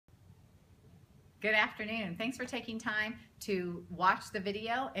Good afternoon. Thanks for taking time to watch the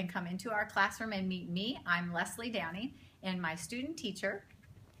video and come into our classroom and meet me. I'm Leslie Downing and my student teacher,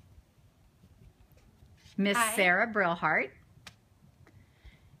 Miss Sarah Brillhart.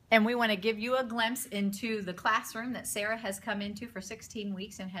 And we want to give you a glimpse into the classroom that Sarah has come into for 16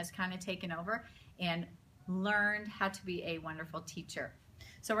 weeks and has kind of taken over and learned how to be a wonderful teacher.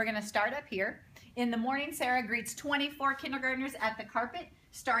 So we're going to start up here. In the morning, Sarah greets 24 kindergartners at the carpet,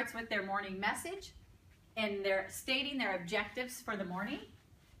 starts with their morning message, and they're stating their objectives for the morning.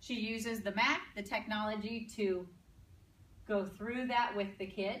 She uses the Mac, the technology, to go through that with the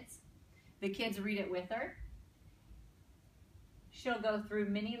kids. The kids read it with her. She'll go through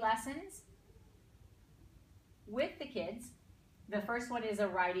mini lessons with the kids. The first one is a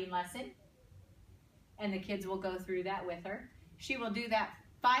writing lesson, and the kids will go through that with her. She will do that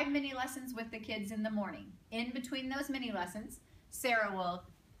 5 mini lessons with the kids in the morning. In between those mini lessons, Sarah will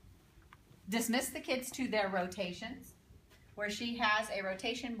dismiss the kids to their rotations, where she has a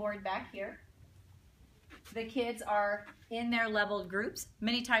rotation board back here. The kids are in their leveled groups.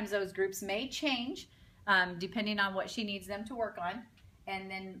 Many times those groups may change depending on what she needs them to work on, and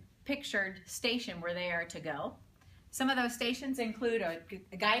then pictured station where they are to go. Some of those stations include a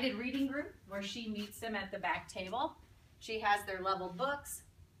guided reading group where she meets them at the back table. She has their leveled books,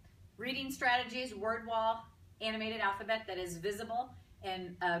 reading strategies, word wall, animated alphabet that is visible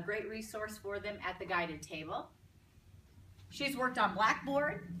and a great resource for them at the guided table. She's worked on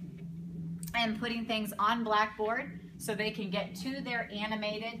Blackboard and putting things on Blackboard so they can get to their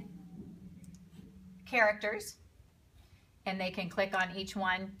animated characters, and they can click on each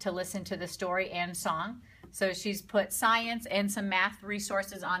one to listen to the story and song. So she's put science and some math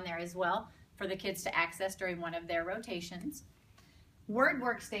resources on there as well for the kids to access during one of their rotations. Word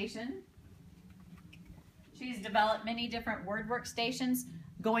workstation. She's developed many different word workstations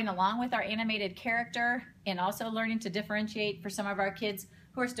going along with our animated character, and also learning to differentiate for some of our kids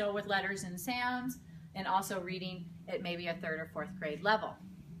who are still with letters and sounds, and also reading at maybe a 3rd or 4th grade level.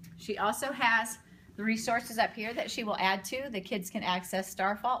 She also has the resources up here that she will add to. The kids can access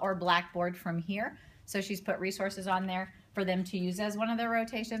Starfall or Blackboard from here. So she's put resources on there for them to use as one of their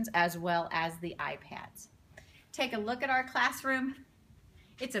rotations, as well as the iPads. Take a look at our classroom.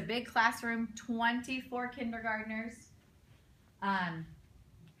 It's a big classroom, 24 kindergartners.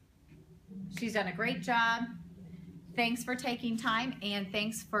 She's done a great job. Thanks for taking time, and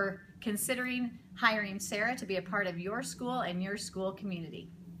thanks for considering hiring Sarah to be a part of your school and your school community.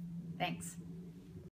 Thanks.